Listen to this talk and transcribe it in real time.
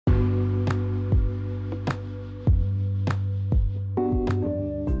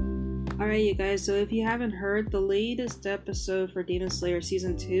Alright, you guys, so if you haven't heard, the latest episode for Demon Slayer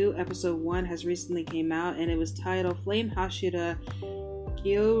Season 2, Episode 1 has recently came out, and it was titled Flame Hashira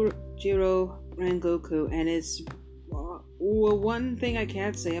Kyojuro Rengoku, and it's, well, one thing I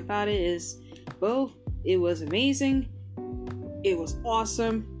can't say about it is, both, it was amazing, it was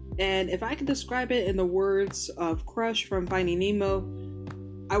awesome, and if I could describe it in the words of Crush from Finding Nemo,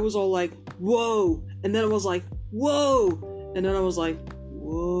 I was all like, whoa, and then I was like, whoa, and then I was like,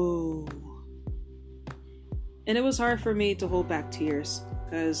 whoa. And it was hard for me to hold back tears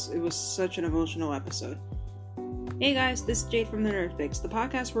because it was such an emotional episode. Hey guys, this is Jade from the Nerd Fix, the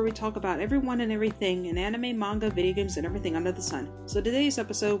podcast where we talk about everyone and everything in anime, manga, video games, and everything under the sun. So today's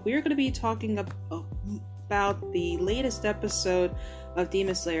episode, we're going to be talking about the latest episode of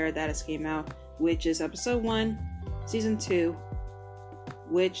Demon Slayer that has came out, which is Episode 1, Season 2,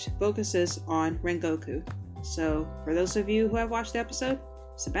 which focuses on Rengoku. So, for those of you who have watched the episode,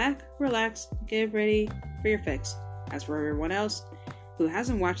 sit back, relax, get ready for your fix. As for everyone else who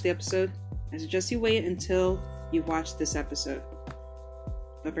hasn't watched the episode, I suggest you wait until you've watched this episode.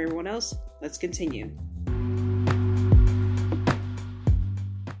 But for everyone else, let's continue.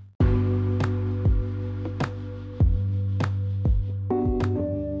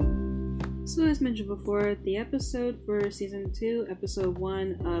 So as mentioned before, the episode for Season 2, Episode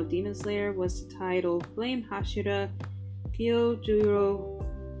 1 of Demon Slayer was titled Flame Hashira Kyojuro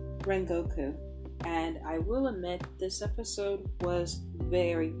Rengoku. And I will admit, this episode was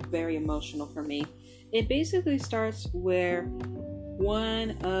very, very emotional for me. It basically starts where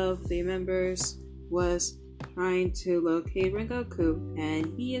one of the members was trying to locate Rengoku,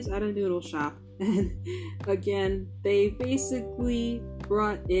 and he is at a noodle shop. And again, they basically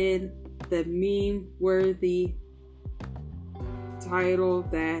brought in the meme-worthy title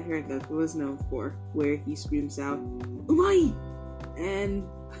that Rengoku was known for, where he screams out, "Umai!" And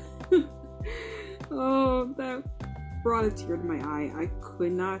oh, that brought a tear to my eye. I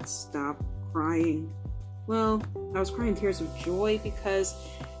could not stop crying. Well, I was crying tears of joy because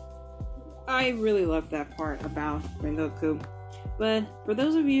I really loved that part about Rengoku. But for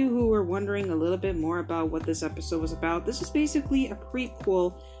those of you who were wondering a little bit more about what this episode was about, this is basically a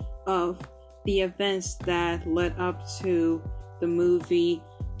prequel of the events that led up to the movie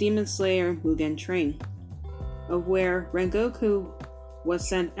Demon Slayer Mugen Train, of where Rengoku was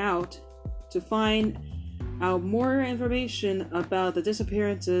sent out to find out more information about the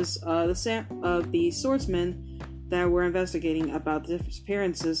disappearances of the swordsmen that were investigating about the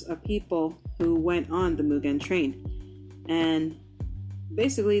disappearances of people who went on the Mugen Train. And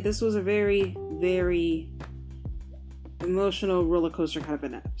basically, this was a very, very emotional roller coaster kind of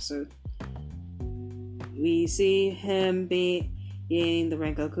an episode. We see him being the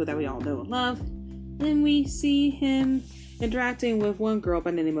Rengoku that we all know and love. Then we see him interacting with one girl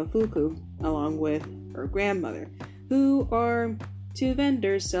by the name of Fuku, along with her grandmother, who are two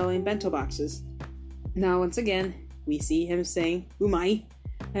vendors selling bento boxes. Now, once again, we see him saying "umai,"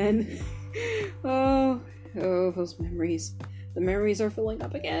 and oh, those memories. The memories are filling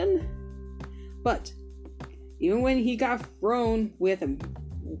up again. But even when he got thrown with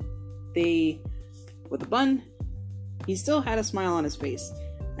the bun, he still had a smile on his face.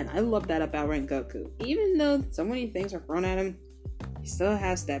 And I love that about Rengoku. Even though so many things are thrown at him, he still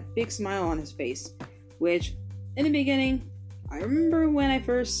has that big smile on his face. Which, in the beginning, I remember when I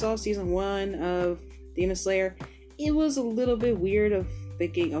first saw Season 1 of Demon Slayer, it was a little bit weird of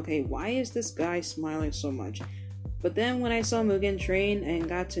thinking, okay, why is this guy smiling so much? But then when I saw Mugen Train and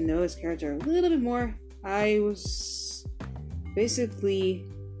got to know his character a little bit more, I was basically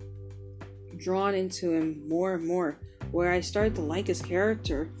drawn into him more and more, where I started to like his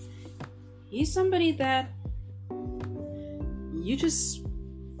character. He's somebody that you just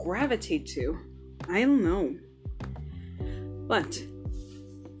gravitate to. I don't know. But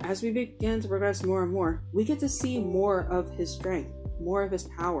as we begin to progress more and more, we get to see more of his strength, more of his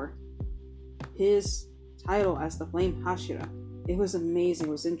power. His title as the Flame Hashira. It was amazing,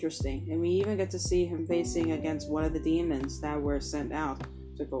 it was interesting, and we even get to see him facing against one of the demons that were sent out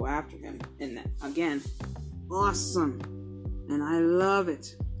to go after him. And that, again, awesome. And I love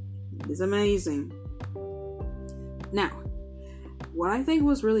it. It's amazing. Now, what I think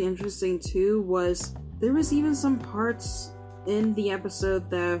was really interesting too was there was even some parts in the episode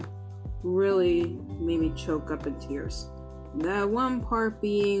that really made me choke up in tears. That one part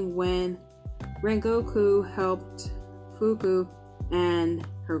being when Rengoku helped Fuku and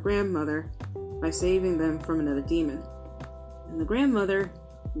her grandmother by saving them from another demon. And the grandmother,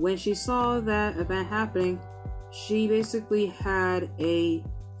 when she saw that event happening, she basically had a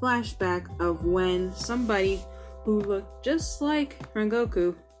flashback of when somebody who looked just like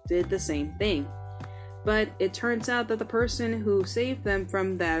Rengoku did the same thing. But it turns out that the person who saved them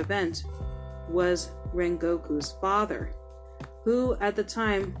from that event was Rengoku's father, who at the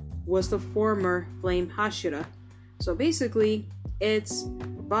time was the former Flame Hashira. So basically, it's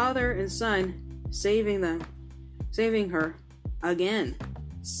father and son saving her again.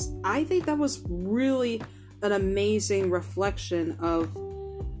 I think that was really an amazing reflection of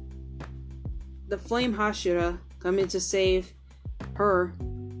the Flame Hashira coming to save her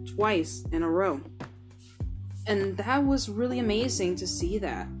twice in a row. And that was really amazing to see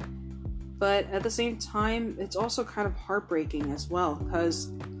that. But at the same time, it's also kind of heartbreaking as well,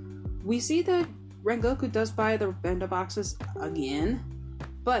 because we see that Rengoku does buy the bento boxes again,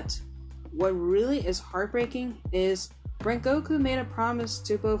 but what really is heartbreaking is Rengoku made a promise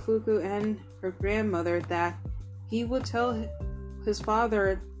to both Fuku and her grandmother that he would tell his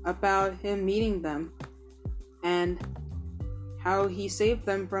father about him meeting them and how he saved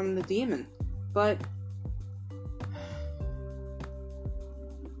them from the demon. But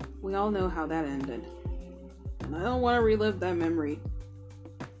we all know how that ended, and I don't want to relive that memory.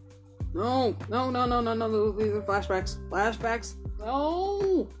 No, flashbacks,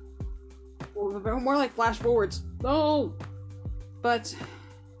 no, more like flash forwards, no. But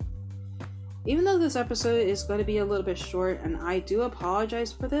even though this episode is going to be a little bit short, and I do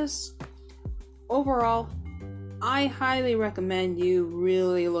apologize for this, overall, I highly recommend you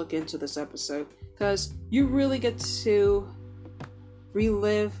really look into this episode, because you really get to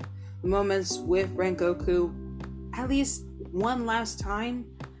relive the moments with Rengoku at least one last time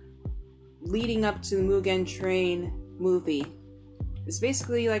leading up to the Mugen Train movie. It's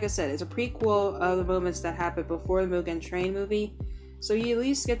basically, like I said, it's a prequel of the moments that happened before the Mugen Train movie, so you at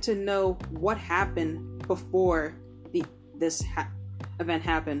least get to know what happened before this event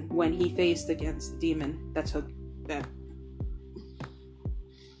happened, when he faced against the demon that took that.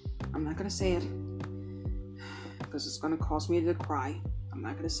 I'm not gonna say it because it's gonna cause me to cry. I'm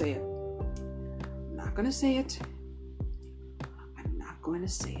not gonna say it. I'm not gonna say it.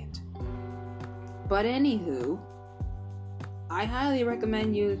 But anywho, I highly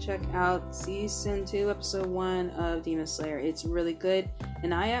recommend you to check out Season 2, Episode 1 of Demon Slayer. It's really good,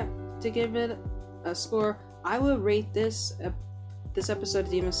 and I have to give it a score. I would rate this episode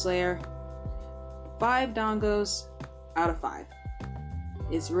of Demon Slayer 5 dongos out of 5.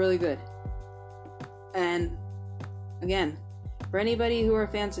 It's really good. And again, for anybody who are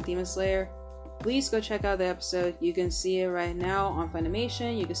fans of Demon Slayer, please go check out the episode. You can see it right now on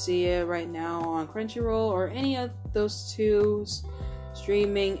Funimation. You can see it right now on Crunchyroll or any of those two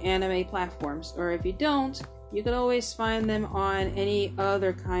streaming anime platforms. Or if you don't, you can always find them on any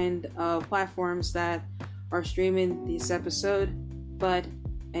other kind of platforms that are streaming this episode. But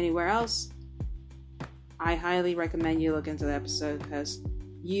anywhere else, I highly recommend you look into the episode, because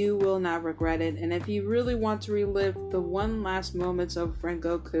you will not regret it. And if you really want to relive the one last moments of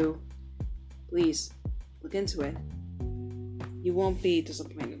Rengoku, please look into it. You won't be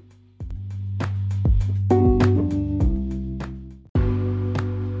disappointed.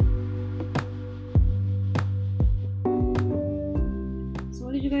 So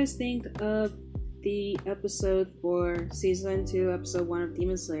what did you guys think of the episode for Season 2, Episode 1 of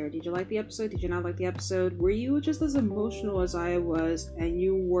Demon Slayer? Did you like the episode? Did you not like the episode? Were you just as emotional as I was, and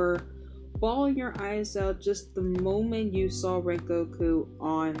you were bawling your eyes out just the moment you saw Rengoku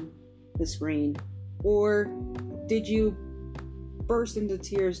on the screen? Or did you burst into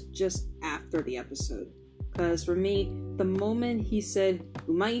tears just after the episode? Because for me, the moment he said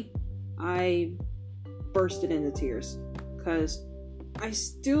 "umai," I bursted into tears, because I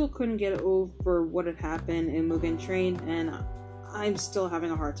still couldn't get over what had happened in Mugen Train, and I'm still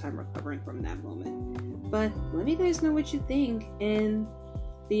having a hard time recovering from that moment. But let me guys know what you think in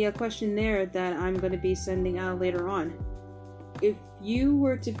the questionnaire that I'm going to be sending out later on. If you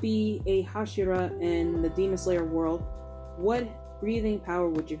were to be a Hashira in the Demon Slayer world, what breathing power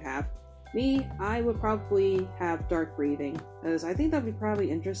would you have? Me, I would probably have dark breathing, because I think that would be probably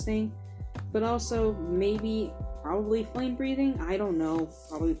interesting, but also probably flame breathing. I don't know,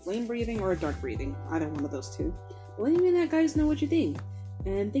 probably flame breathing or dark breathing, either one of those two. Let me guys know what you think,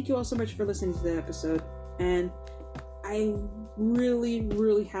 and thank you all so much for listening to the episode. And I'm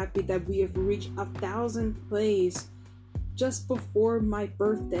really happy that we have reached 1,000 plays just before my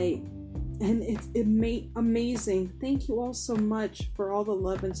birthday, and it's amazing. Thank you all so much for all the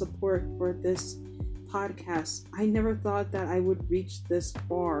love and support for this podcast. I never thought that I would reach this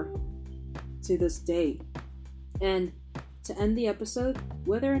far to this day. And to end the episode,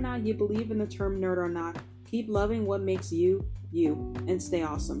 whether or not you believe in the term nerd or not, keep loving what makes you, you, and stay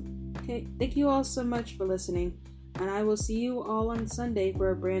awesome. Okay, thank you all so much for listening. and I will see you all on Sunday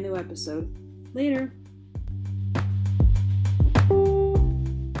for a brand new episode. Later.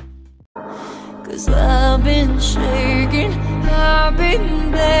 'Cause I've been shaking, I've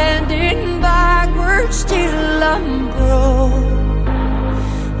been bending backwards till I'm broke,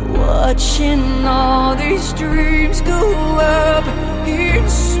 watching all these dreams go up in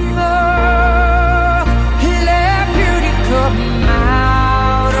smoke.